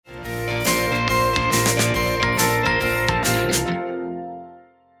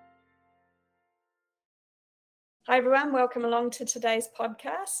Hi everyone, welcome along to today's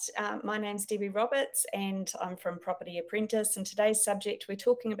podcast. My name's Debbie Roberts and I'm from Property Apprentice, and today's subject we're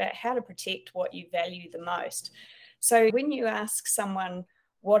talking about how to protect what you value the most. So when you ask someone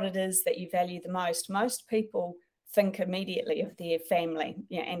what it is that you value the most people think immediately of their family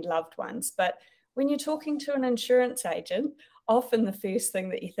and loved ones. But when you're talking to an insurance agent, often the first thing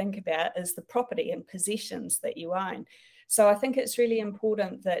that you think about is the property and possessions that you own. So I think it's really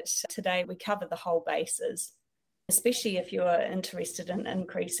important that today we cover the whole bases. Especially if you're interested in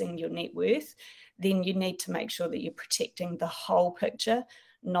increasing your net worth, then you need to make sure that you're protecting the whole picture,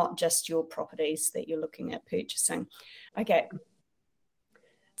 not just your properties that you're looking at purchasing. Okay.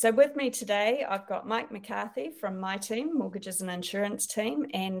 So with me today, I've got Mike McCarthy from my team, Mortgages and Insurance team,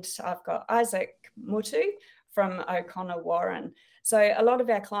 and I've got Isaac Mutu from O'Connor Warren. So a lot of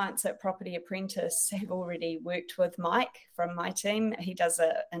our clients at Property Apprentice have already worked with Mike from my team. He does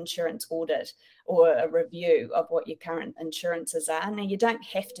an insurance audit or a review of what your current insurances are. Now, you don't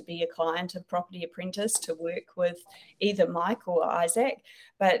have to be a client of Property Apprentice to work with either Mike or Isaac.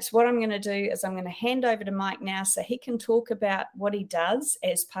 But what I'm going to do is I'm going to hand over to Mike now so he can talk about what he does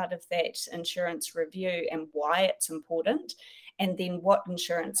as part of that insurance review and why it's important, and then what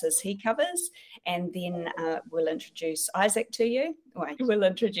insurances he covers. And then we'll introduce Isaac to you. We'll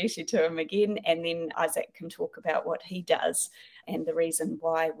introduce you to him again, and then Isaac can talk about what he does and the reason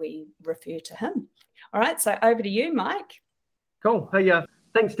why we refer to him. All right, so over to you, Mike. Cool. Hey,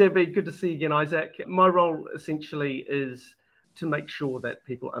 thanks, Debbie. Good to see you again, Isaac. My role essentially is to make sure that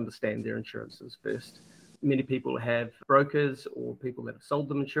people understand their insurances first. Many people have brokers or people that have sold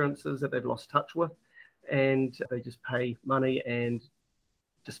them insurances that they've lost touch with, and they just pay money and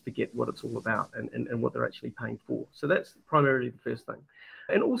just forget what it's all about and what they're actually paying for. So that's primarily the first thing.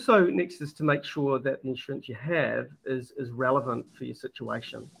 And also next is to make sure that the insurance you have is relevant for your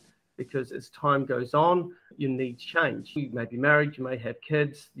situation, because as time goes on, your needs change. You may be married, you may have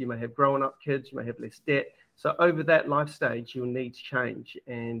kids, you may have grown up kids, you may have less debt. So over that life stage, your needs change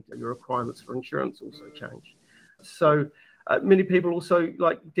and your requirements for insurance also change. So many people also,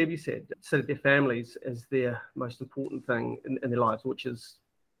 like Debbie said, consider their families as their most important thing in their lives, which is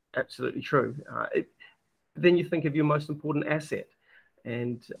absolutely true. Then you think of your most important asset,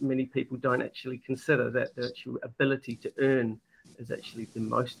 and many people don't actually consider that the actual ability to earn is actually the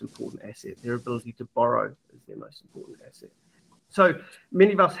most important asset. Their ability to borrow is their most important asset. So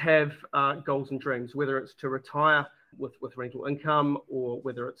many of us have goals and dreams, whether it's to retire with rental income or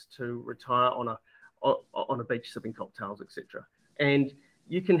whether it's to retire on a beach sipping cocktails, etc. And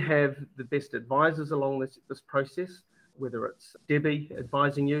you can have the best advisors along this process, whether it's Debbie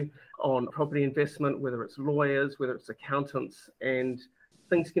advising you on property investment, whether it's lawyers, whether it's accountants, and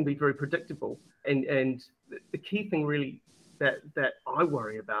things can be very predictable. And the key thing really that I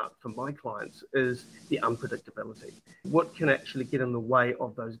worry about for my clients is the unpredictability. What can actually get in the way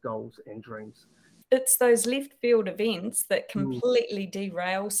of those goals and dreams? It's those left field events that completely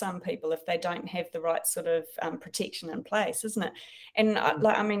derail some people if they don't have the right sort of protection in place, isn't it?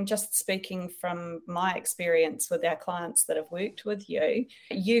 And just speaking from my experience with our clients that have worked with you,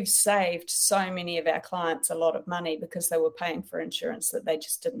 you've saved so many of our clients a lot of money because they were paying for insurance that they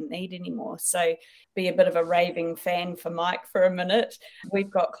just didn't need anymore. So be a bit of a raving fan for Mike for a minute.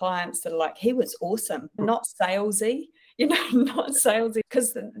 We've got clients that are like, he was awesome, not salesy. Not salesy,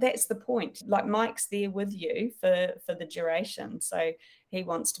 because that's the point. Like, Mike's there with you for the duration. So he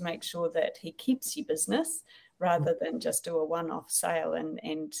wants to make sure that he keeps your business rather than just do a one-off sale and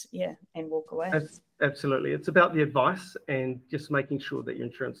walk away. Absolutely. It's about the advice and just making sure that your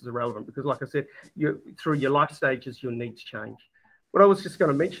insurances are relevant, because like I said, through your life stages, your needs change. What I was just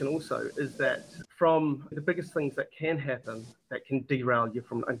going to mention also is that from the biggest things that can happen that can derail you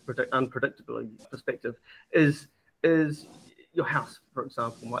from an unpredictability perspective is your house, for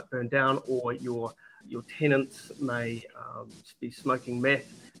example, might burn down, or your tenants may be smoking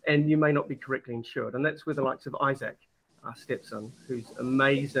meth, and you may not be correctly insured. And that's where the likes of Isaac steps in, who's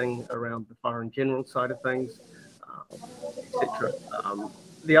amazing around the fire and general side of things, etc.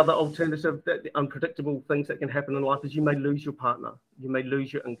 The other alternative, the unpredictable things that can happen in life is you may lose your partner, you may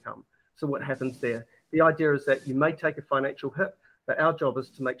lose your income. So what happens there? The idea is that you may take a financial hit, but our job is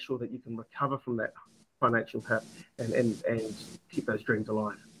to make sure that you can recover from that financial hit and keep those dreams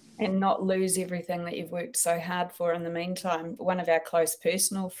alive. And not lose everything that you've worked so hard for in the meantime. One of our close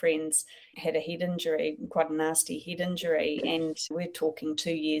personal friends had a head injury, quite a nasty head injury, and we're talking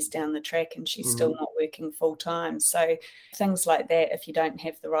 2 years down the track and she's still not working full time. So things like that, if you don't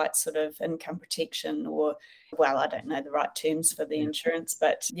have the right sort of income protection or, well, I don't know the right terms for the insurance,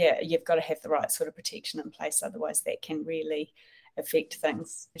 but you've got to have the right sort of protection in place. Otherwise that can really affect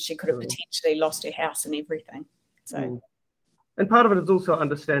things. She could have potentially lost her house and everything. So. And part of it is also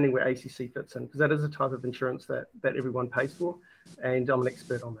understanding where ACC fits in, because that is a type of insurance that everyone pays for, and I'm an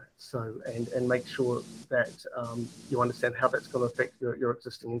expert on that. So, and make sure that you understand how that's going to affect your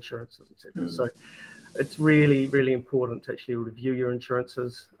existing insurances, etc. So, it's really, really important to actually review your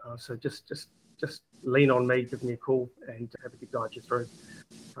insurances. So just lean on me, give me a call, and have to guide you through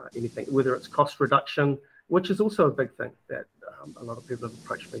anything, whether it's cost reduction, which is also a big thing that a lot of people have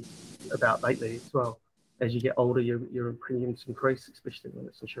approached me about lately as well. As you get older, your premiums increase, especially when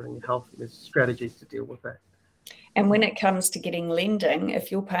it's insuring your health. There's strategies to deal with that. And when it comes to getting lending,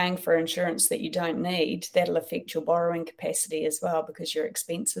 if you're paying for insurance that you don't need, that'll affect your borrowing capacity as well, because your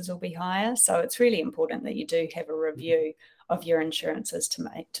expenses will be higher. So it's really important that you do have a review of your insurances to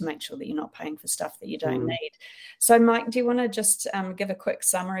make sure that you're not paying for stuff that you don't need. So, Mike, do you want to just give a quick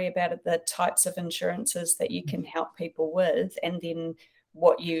summary about the types of insurances that you can help people with, and then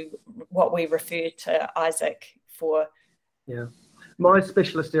what we refer to Isaac for? Yeah, my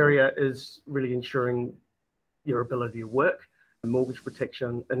specialist area is really ensuring your ability to work, mortgage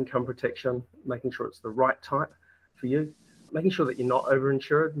protection, income protection, making sure it's the right type for you, making sure that you're not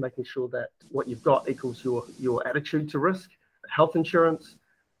overinsured, making sure that what you've got equals your attitude to risk, health insurance,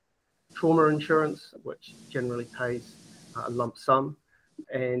 trauma insurance, which generally pays a lump sum,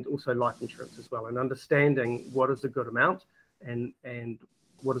 and also life insurance as well, and understanding what is a good amount and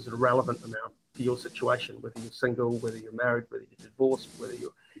what is a relevant amount for your situation, whether you're single, whether you're married, whether you're divorced, whether you're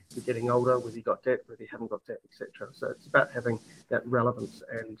getting older, whether you've got debt, whether you haven't got debt, etc. So it's about having that relevance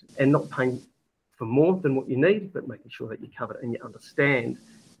and not paying for more than what you need, but making sure that you cover it and you understand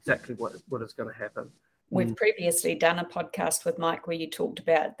exactly what is going to happen. We've previously done a podcast with Mike where you talked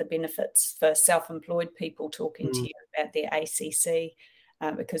about the benefits for self-employed people, talking to you about their ACC,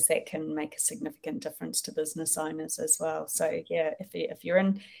 because that can make a significant difference to business owners as well. So yeah, if you're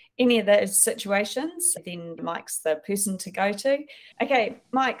in any of those situations, then Mike's the person to go to. Okay,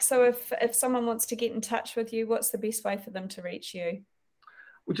 Mike, so if someone wants to get in touch with you, what's the best way for them to reach you?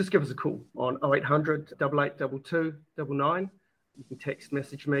 Well, just give us a call on 0800 8822 99. You can text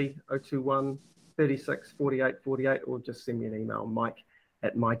message me 021 36 48 48, or just send me an email,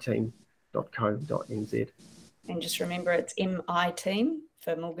 mike@myteam.co.nz. And just remember, it's MI Team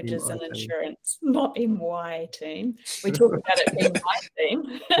for mortgages and insurance, not MY Team. We talk about it being my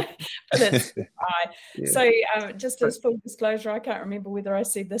team, but it's I. Yeah. So just as full disclosure, I can't remember whether I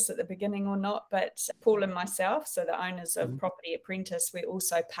said this at the beginning or not, but Paul and myself, so the owners of Property Apprentice, we're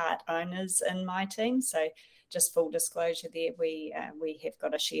also part owners in my team. So just full disclosure there, we have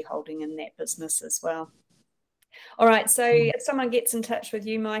got a shareholding in that business as well. All right, so if someone gets in touch with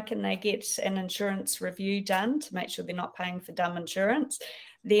you, Mike, and they get an insurance review done to make sure they're not paying for dumb insurance,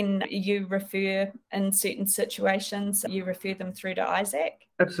 then you refer, in certain situations, you refer them through to Isaac?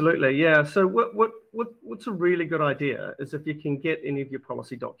 Absolutely, yeah. So what's a really good idea is if you can get any of your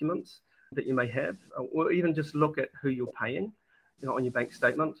policy documents that you may have, or even just look at who you're paying, on your bank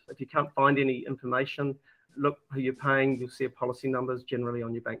statement. If you can't find any information, look who you're paying. You'll see policy numbers generally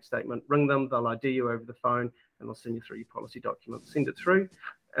on your bank statement. Ring them, they'll ID you over the phone, and they'll send you through your policy documents. Send it through,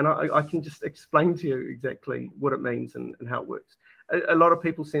 and I can just explain to you exactly what it means and how it works. A lot of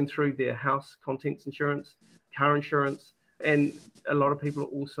people send through their house contents insurance, car insurance, and a lot of people are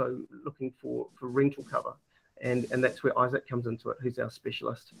also looking for rental cover, and that's where Isaac comes into it. He's our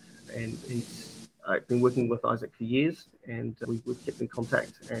specialist, and I've been working with Isaac for years, and we've kept in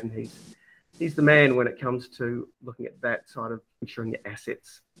contact, and he's the man when it comes to looking at that side of insuring your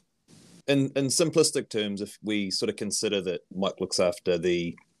assets. In simplistic terms, if we sort of consider that Mike looks after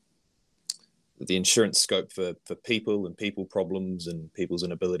the insurance scope for people and people problems and people's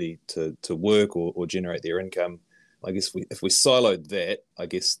inability to work or generate their income, I guess if we siloed that, I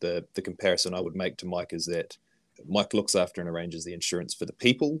guess the comparison I would make to Mike is that Mike looks after and arranges the insurance for the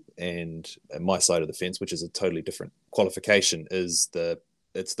people, and my side of the fence, which is a totally different qualification, is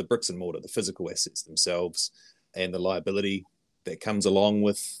it's the bricks and mortar, the physical assets themselves, and the liability that comes along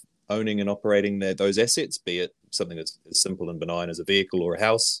with owning and operating those assets, be it something that's as simple and benign as a vehicle or a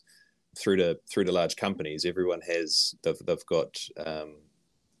house, through to large companies. Everyone they've got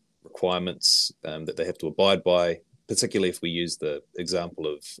requirements that they have to abide by, particularly if we use the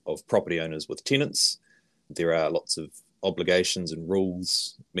example of property owners with tenants. There are lots of obligations and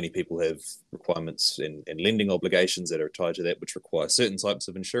rules. Many people have requirements and lending obligations that are tied to that, which require certain types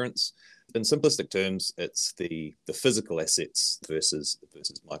of insurance. In simplistic terms, it's the physical assets versus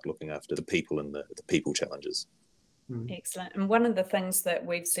Mike looking after the people and the people challenges. Excellent. And one of the things that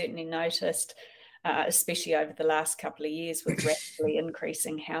we've certainly noticed, especially over the last couple of years with rapidly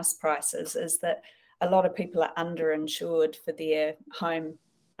increasing house prices, is that a lot of people are underinsured for their home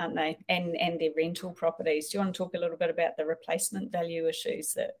aren't they? And their rental properties. Do you want to talk a little bit about the replacement value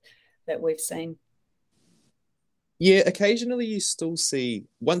issues that we've seen? Yeah, occasionally you still see,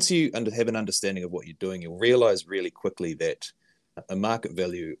 once you have an understanding of what you're doing, you'll realize really quickly that a market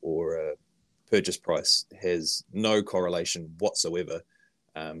value or a purchase price has no correlation whatsoever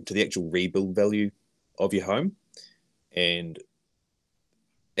to the actual rebuild value of your home. And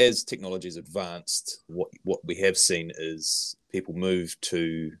as technology has advanced, what we have seen is people move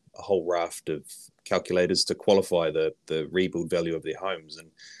to a whole raft of calculators to qualify the rebuild value of their homes. And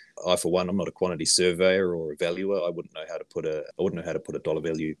I, for one, I'm not a quantity surveyor or a valuer. I wouldn't know how to put a dollar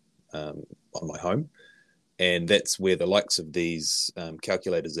value on my home. And that's where the likes of these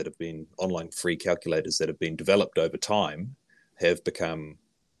calculators that have been online free calculators that have been developed over time have become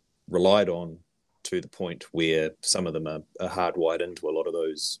relied on to the point where some of them are hardwired into a lot of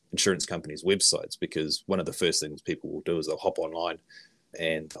those insurance companies' websites, because one of the first things people will do is they'll hop online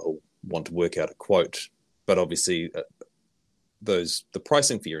and they'll want to work out a quote. But obviously, the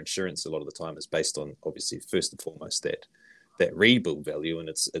pricing for your insurance a lot of the time is based on, obviously, first and foremost, that rebuild value, and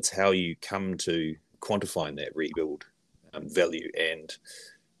it's how you come to quantifying that rebuild value. And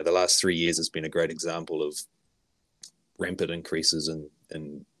the last 3 years has been a great example of rampant increases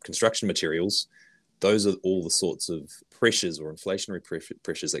in construction materials. Those are all the sorts of pressures or inflationary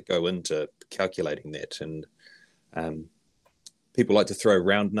pressures that go into calculating that. And people like to throw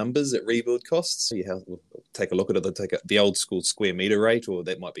round numbers at rebuild costs. So take a look at it. They'll take the old school square meter rate, or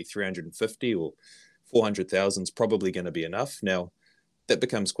that might be 350 or 400,000 is probably going to be enough. Now, that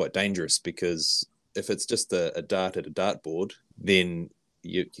becomes quite dangerous, because if it's just a dart at a dartboard, then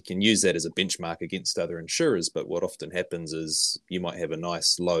you can use that as a benchmark against other insurers. But what often happens is you might have a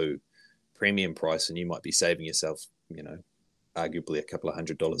nice low premium price and you might be saving yourself, arguably a couple of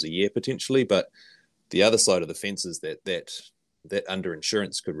 $100 a year potentially. But the other side of the fence is that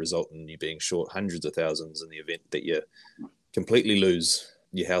underinsurance could result in you being short hundreds of thousands in the event that you completely lose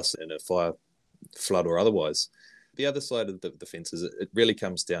your house in a fire, flood, or otherwise. The other side of the fence is it really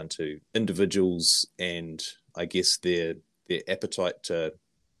comes down to individuals and, I guess, their appetite to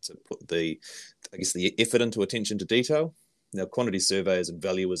put the effort into attention to detail. Now, quantity surveyors and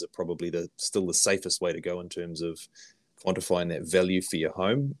valuers are probably still the safest way to go in terms of quantifying that value for your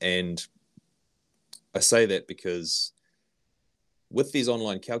home. And I say that because with these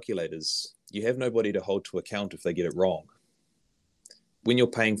online calculators, you have nobody to hold to account if they get it wrong. When you're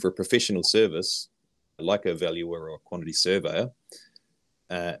paying for a professional service, like a valuer or a quantity surveyor,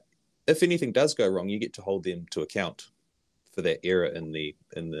 if anything does go wrong, you get to hold them to account for that error in the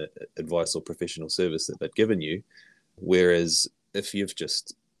advice or professional service that they've given you. Whereas if you've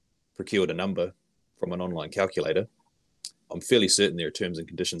just procured a number from an online calculator, I'm fairly certain there are terms and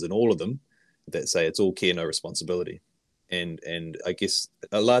conditions in all of them that say it's all care, no responsibility. And I guess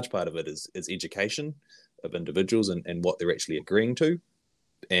a large part of it is education of individuals and what they're actually agreeing to,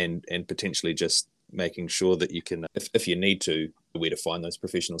 and potentially just making sure that you can, if you need to, where to find those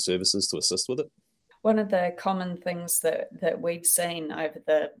professional services to assist with it. One of the common things that we've seen over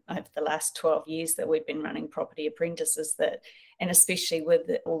the last 12 years that we've been running Property Apprentice is that, and especially with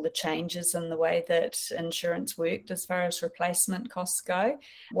all the changes in the way that insurance worked as far as replacement costs go,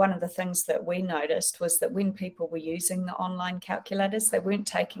 one of the things that we noticed was that when people were using the online calculators, they weren't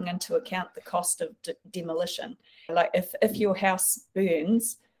taking into account the cost of demolition. Like if your house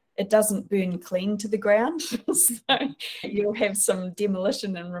burns, it doesn't burn clean to the ground. So you'll have some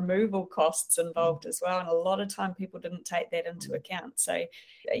demolition and removal costs involved as well. And a lot of time people didn't take that into account. So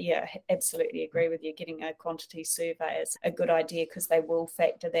yeah, absolutely agree with you. Getting a quantity survey is a good idea, because they will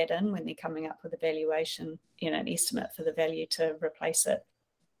factor that in when they're coming up with a valuation, an estimate for the value to replace it.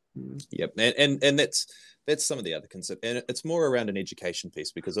 Yep. And that's some of the other concept. And it's more around an education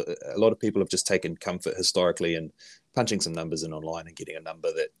piece, because a lot of people have just taken comfort historically in punching some numbers in online and getting a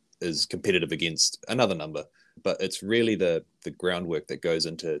number that is competitive against another number. But it's really the groundwork that goes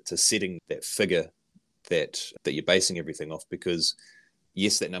into setting that figure that you're basing everything off, because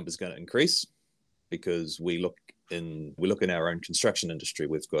yes, that number is going to increase, because we look in our own construction industry.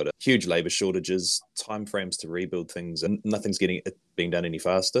 We've got huge labor shortages, timeframes to rebuild things, and nothing's being done any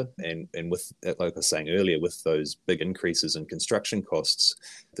faster. And with, like I was saying earlier, with those big increases in construction costs,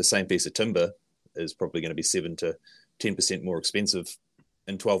 the same piece of timber is probably going to be 7 to 10% more expensive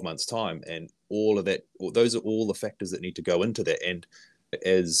in 12 months' time. And all of that, those are all the factors that need to go into that. And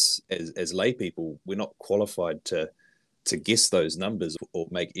as lay people, we're not qualified to guess those numbers or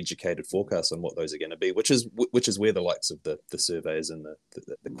make educated forecasts on what those are going to be, which is where the likes of the surveyors and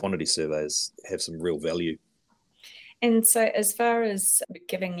the quantity surveyors have some real value. And so as far as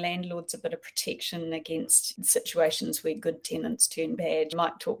giving landlords a bit of protection against situations where good tenants turn bad,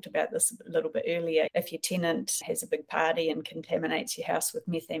 Mike talked about this a little bit earlier. If your tenant has a big party and contaminates your house with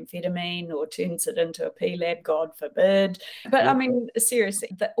methamphetamine or turns it into a P-lab, God forbid. But I mean,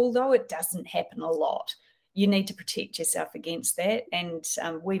 seriously, although it doesn't happen a lot, you need to protect yourself against that. And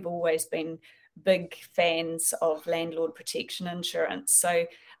we've always been big fans of landlord protection insurance. So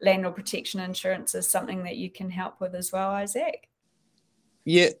landlord protection insurance is something that you can help with as well, Isaac?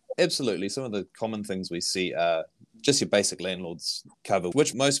 Yeah, absolutely. Some of the common things we see are just your basic landlord's cover,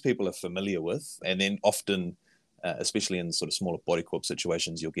 which most people are familiar with. And then often, especially in sort of smaller body corp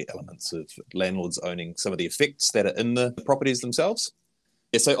situations, you'll get elements of landlords owning some of the effects that are in the properties themselves.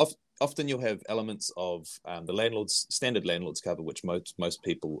 Yeah, so often you'll have elements of the standard landlord's cover, which most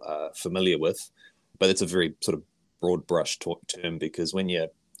people are familiar with, but it's a very sort of broad brush term, because when you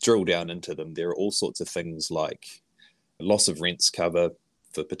drill down into them, there are all sorts of things like loss of rents cover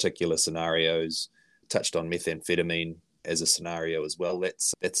for particular scenarios. Touched on methamphetamine as a scenario as well.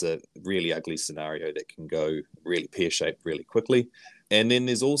 That's a really ugly scenario that can go really pear-shaped really quickly. And then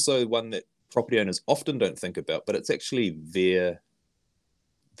there's also one that property owners often don't think about, but it's actually their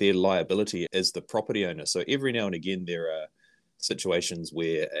liability as the property owner. So every now and again, there are situations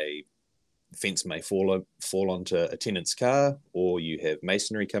where a fence may fall onto a tenant's car, or you have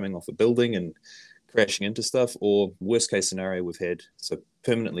masonry coming off a building and crashing into stuff, or worst case scenario we've had, so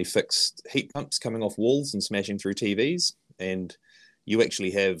permanently fixed heat pumps coming off walls and smashing through TVs, and you actually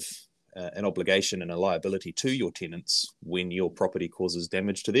have an obligation and a liability to your tenants when your property causes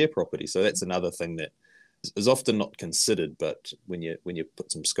damage to their property. So that's another thing that is often not considered, but when you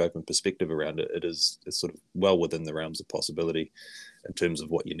put some scope and perspective around it, it's sort of well within the realms of possibility in terms of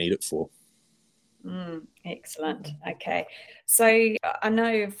what you need it for. Excellent. Okay. So I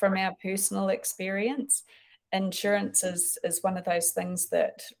know from our personal experience, insurance is one of those things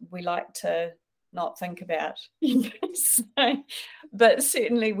that we like to not think about. But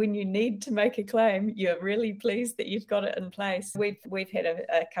certainly when you need to make a claim, you're really pleased that you've got it in place. We've had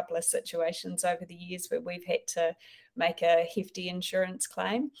a couple of situations over the years where we've had to make a hefty insurance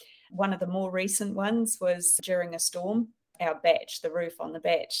claim. One of the more recent ones was during a storm. Our batch, the roof on the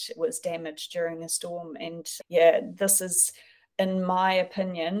batch, was damaged during a storm. And yeah, this is, in my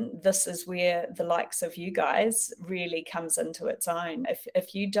opinion, this is where the likes of you guys really comes into its own.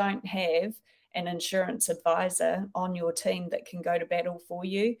 If you don't have an insurance advisor on your team that can go to battle for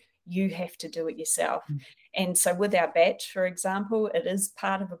you, you have to do it yourself. And so with our batch, for example, it is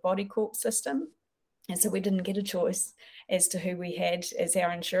part of a body corp system. And so we didn't get a choice as to who we had as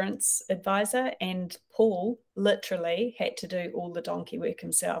our insurance advisor. And Paul literally had to do all the donkey work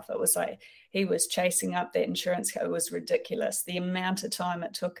himself. It was like he was chasing up that insurance. It was ridiculous, the amount of time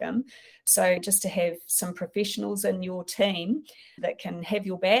it took him. So just to have some professionals in your team that can have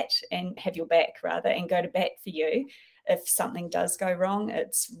your back and go to bat for you if something does go wrong,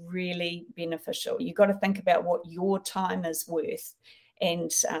 it's really beneficial. You've got to think about what your time is worth.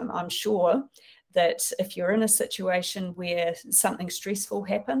 And I'm sure that if you're in a situation where something stressful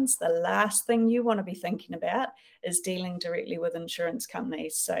happens, the last thing you want to be thinking about is dealing directly with insurance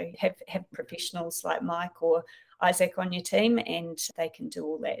companies. So have professionals like Mike or Isaac on your team, and they can do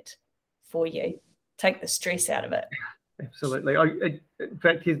all that for you. Take the stress out of it. Absolutely. In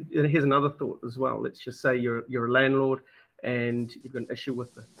fact, here's another thought as well. Let's just say you're a landlord and you've got an issue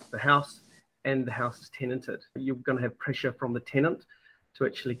with the house, and the house is tenanted. You're going to have pressure from the tenant to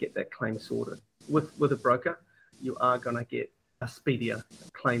actually get that claim sorted. With a broker, you are going to get a speedier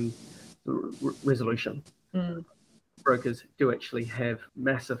claim resolution. Brokers do actually have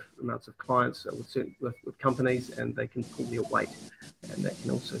massive amounts of clients with companies, and they can pull their weight, and that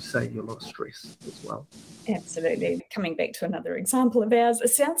can also save you a lot of stress as well. Absolutely. Coming back to another example of ours, it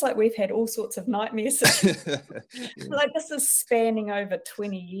sounds like we've had all sorts of nightmares. Like this is spanning over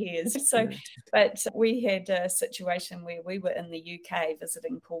 20 years. So, but we had a situation where we were in the UK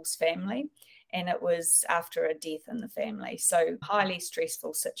visiting Paul's family, and it was after a death in the family. So highly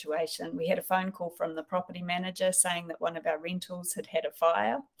stressful situation. We had a phone call from the property manager saying that one of our rentals had had a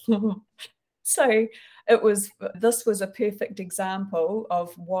fire. So this was a perfect example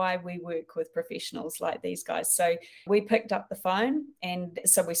of why we work with professionals like these guys. So we picked up the phone, and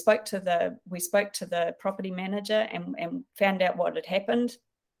so we spoke to the property manager and found out what had happened.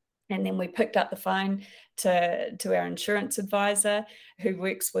 And then we picked up the phone to our insurance advisor who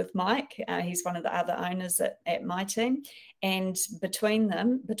works with Mike. He's one of the other owners at my team. And between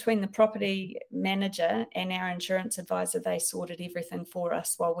the property manager and our insurance advisor, they sorted everything for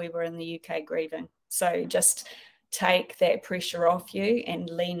us while we were in the UK grieving. So just take that pressure off you and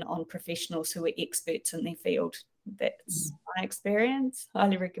lean on professionals who are experts in their field. That's my experience.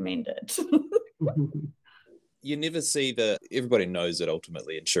 Highly recommend it. You never see everybody knows that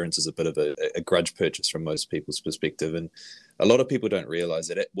ultimately insurance is a bit of a grudge purchase from most people's perspective. And a lot of people don't realize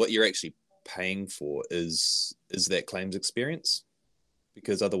that what you're actually paying for is that claims experience,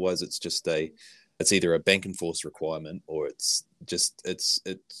 because otherwise it's either a bank enforced requirement, or it's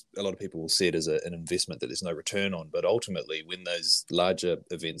a lot of people will see it as an investment that there's no return on. But ultimately, when those larger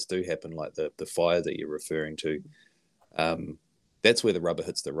events do happen, like the fire that you're referring to, that's where the rubber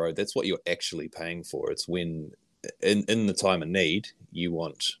hits the road. That's what you're actually paying for. It's when in the time of need, you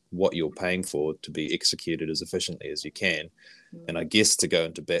want what you're paying for to be executed as efficiently as you can. And I guess to go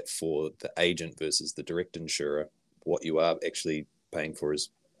into bat for the agent versus the direct insurer, what you are actually paying for is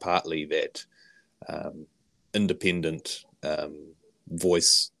partly that independent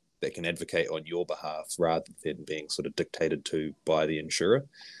voice that can advocate on your behalf rather than being sort of dictated to by the insurer.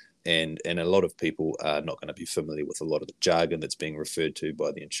 And a lot of people are not going to be familiar with a lot of the jargon that's being referred to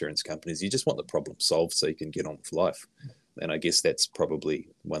by the insurance companies. You just want the problem solved so you can get on with life. And I guess that's probably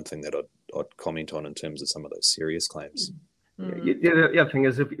one thing that I'd comment on in terms of some of those serious claims. Yeah, the other thing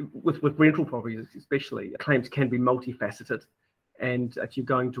is, with rental properties especially, claims can be multifaceted. And if you're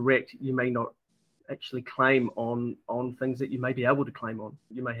going direct, you may not actually claim on things that you may be able to claim on.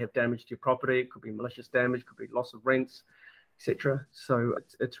 You may have damage to your property. It could be malicious damage, could be loss of rents, etc. So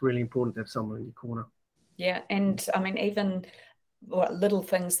it's really important to have someone in your corner. Yeah, and I mean, even little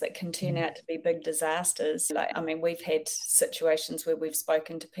things that can turn out to be big disasters. We've had situations where we've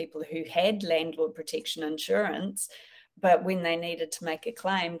spoken to people who had landlord protection insurance, but when they needed to make a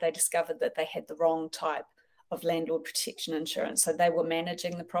claim, they discovered that they had the wrong type of landlord protection insurance. So they were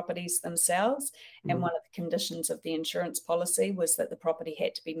managing the properties themselves. And one of the conditions of the insurance policy was that the property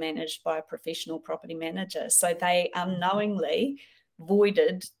had to be managed by a professional property manager. So they unknowingly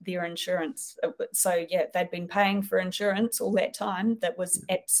voided their insurance. So yeah, they'd been paying for insurance all that time that was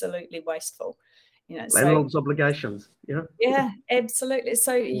absolutely wasteful. Landlord's obligations. Yeah, absolutely.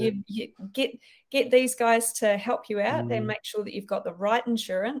 So you get these guys to help you out and make sure that you've got the right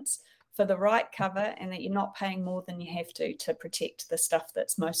insurance for the right cover, and that you're not paying more than you have to protect the stuff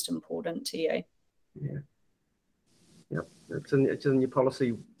that's most important to you. Yeah, it's in your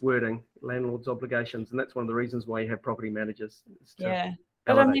policy wording, landlord's obligations, and that's one of the reasons why you have property managers. Yeah,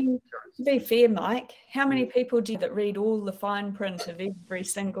 but I mean, to be fair, Mike, how many people do you that read all the fine print of every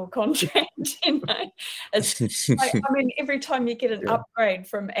single contract? It's like, every time you get an upgrade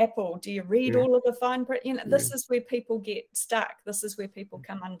from Apple, do you read all of the fine print? This is where people get stuck. This is where people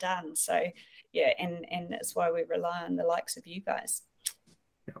come undone. So yeah, and that's why we rely on the likes of you guys.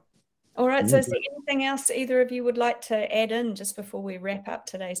 All right, so is there anything else either of you would like to add in just before we wrap up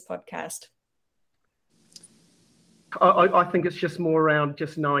today's podcast? I think it's just more around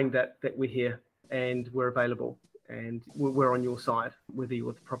just knowing that we're here and we're available and we're on your side, whether you're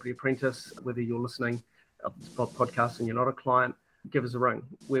with the Property Apprentice, whether you're listening to this podcast and you're not a client, give us a ring.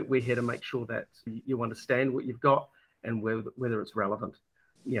 We're here to make sure that you understand what you've got and whether it's relevant.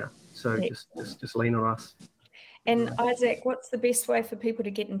 Yeah, so just lean on us. And Isaac, what's the best way for people to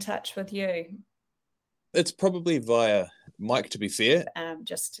get in touch with you? It's probably via Mike, to be fair.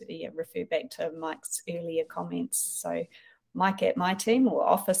 Refer back to Mike's earlier comments. So Mike at my team or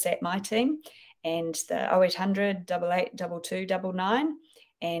office at my team, and the 0800 88 2299,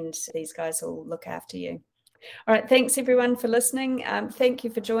 and these guys will look after you. All right, thanks everyone for listening. Thank you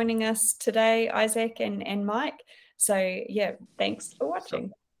for joining us today, Isaac and Mike. So yeah, thanks for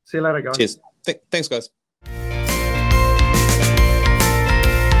watching. See you later, guys. Cheers. Thanks, guys.